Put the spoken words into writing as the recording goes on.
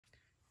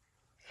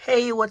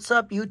Hey, what's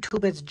up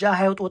YouTube? It's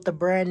Jahilt with a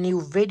brand new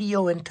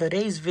video. In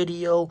today's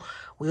video,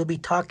 we'll be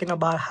talking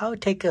about how to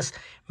take a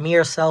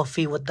mirror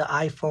selfie with the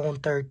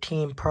iPhone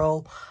 13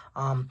 Pro.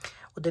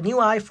 With the new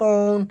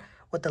iPhone,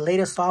 with the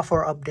latest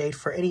software update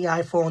for any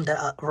iPhone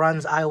that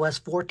runs iOS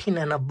 14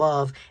 and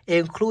above, it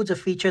includes a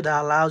feature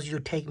that allows you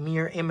to take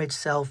mirror image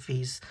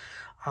selfies.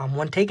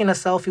 When taking a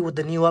selfie with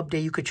the new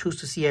update, you could choose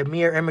to see a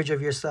mirror image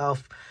of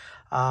yourself.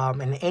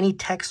 And any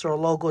text or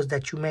logos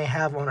that you may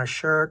have on a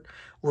shirt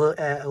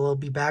will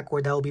be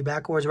backward. That will be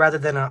backwards rather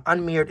than an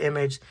unmirrored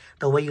image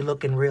the way you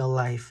look in real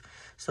life.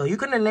 So you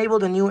can enable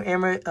the new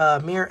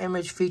mirror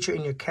image feature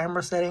in your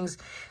camera settings.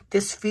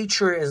 This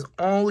feature is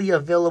only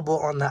available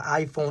on the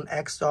iPhone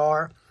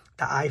XR,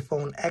 the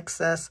iPhone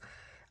XS,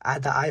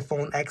 the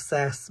iPhone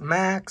XS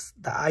Max,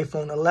 the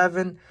iPhone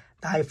 11,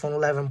 the iPhone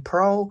 11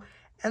 Pro,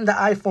 and the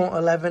iPhone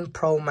 11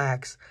 Pro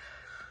Max.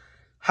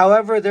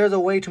 However, there's a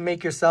way to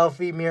make your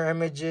selfie mirror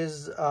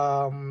images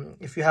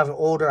if you have an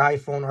older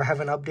iPhone or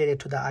haven't updated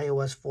to the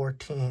iOS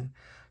 14.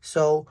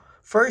 So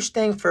first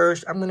thing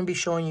first, I'm going to be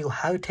showing you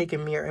how to take a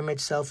mirror image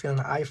selfie on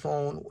an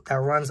iPhone that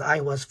runs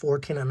iOS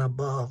 14 and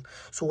above.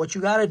 So what you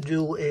got to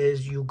do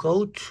is you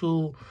go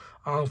to,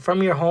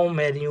 from your home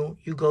menu,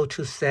 you go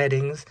to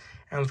settings.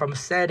 And from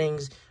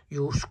settings,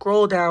 you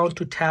scroll down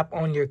to tap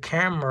on your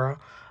camera,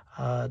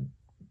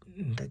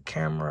 the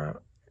camera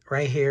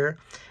right here.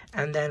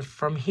 And then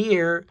from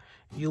here,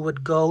 you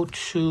would click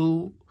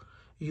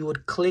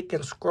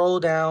and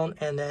scroll down,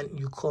 and then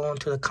you go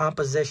into the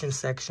composition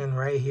section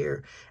right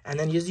here. And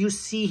then as you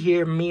see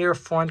here, mirror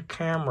front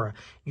camera,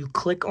 you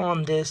click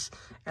on this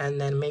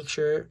and then make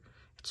sure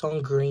it's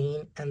on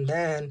green, and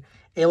then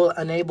it will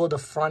enable the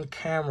front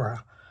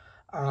camera.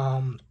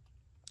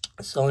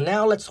 So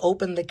now let's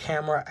open the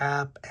camera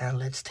app and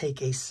let's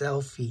take a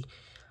selfie.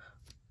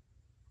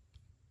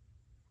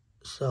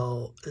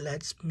 So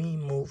let me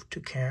move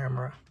to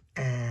camera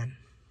and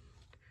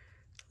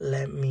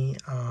let me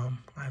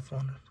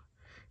iPhone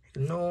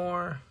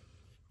ignore.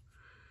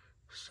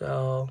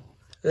 So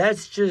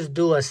let's just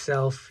do a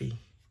selfie.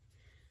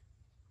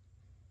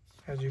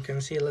 As you can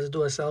see, let's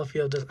do a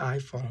selfie of this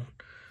iPhone.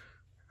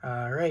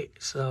 All right,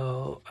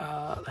 so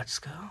let's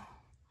go.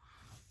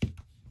 All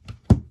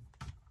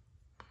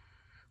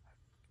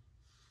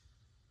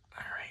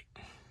right,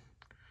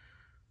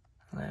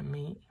 let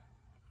me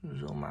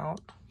zoom out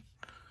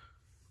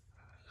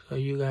so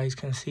you guys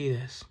can see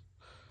this.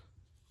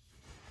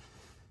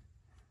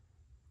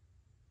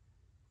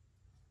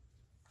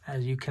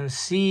 As you can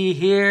see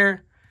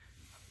here,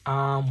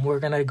 we're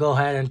going to go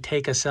ahead and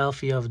take a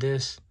selfie of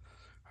this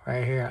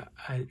right here.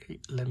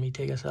 Let me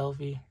take a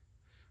selfie.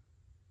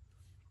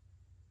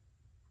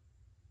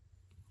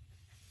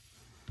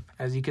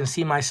 As you can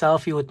see, my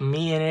selfie with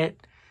me in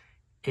it,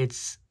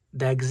 it's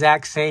the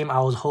exact same. I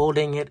was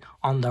holding it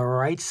on the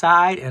right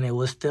side, and it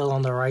was still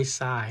on the right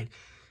side.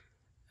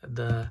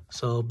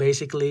 So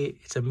basically,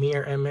 it's a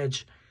mirror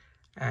image,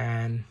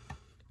 and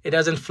it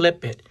doesn't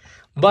flip it.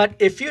 But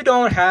if you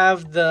don't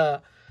have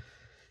the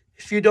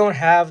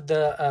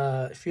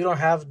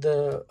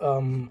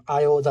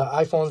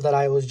iPhones that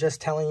I was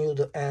just telling you,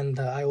 and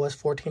the iOS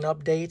 14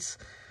 updates,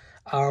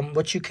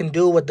 what you can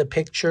do with the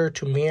picture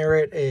to mirror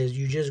it is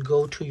you just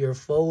go to your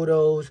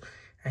photos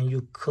and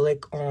you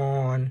click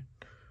on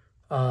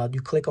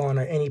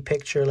any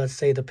picture. Let's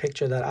say the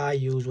picture that I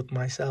use with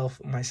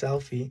myself, my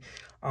selfie.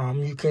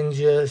 You can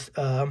just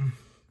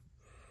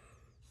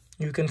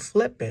you can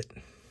flip it.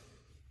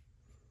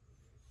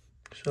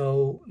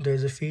 So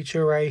there's a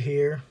feature right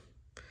here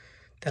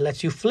that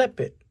lets you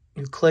flip it.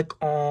 You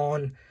click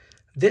on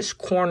this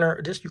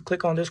corner, you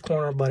click on this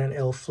corner button,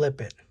 it'll flip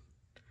it.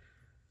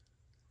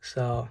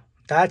 So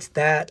that's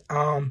that.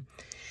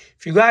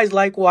 If you guys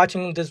like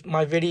watching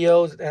my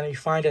videos and you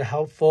find it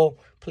helpful,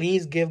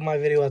 please give my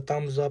video a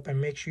thumbs up and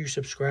make sure you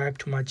subscribe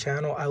to my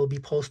channel. I will be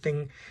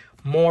posting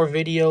more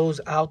videos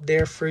out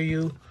there for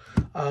you,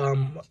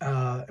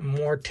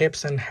 more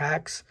tips and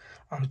hacks.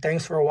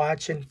 Thanks for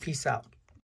watching. Peace out.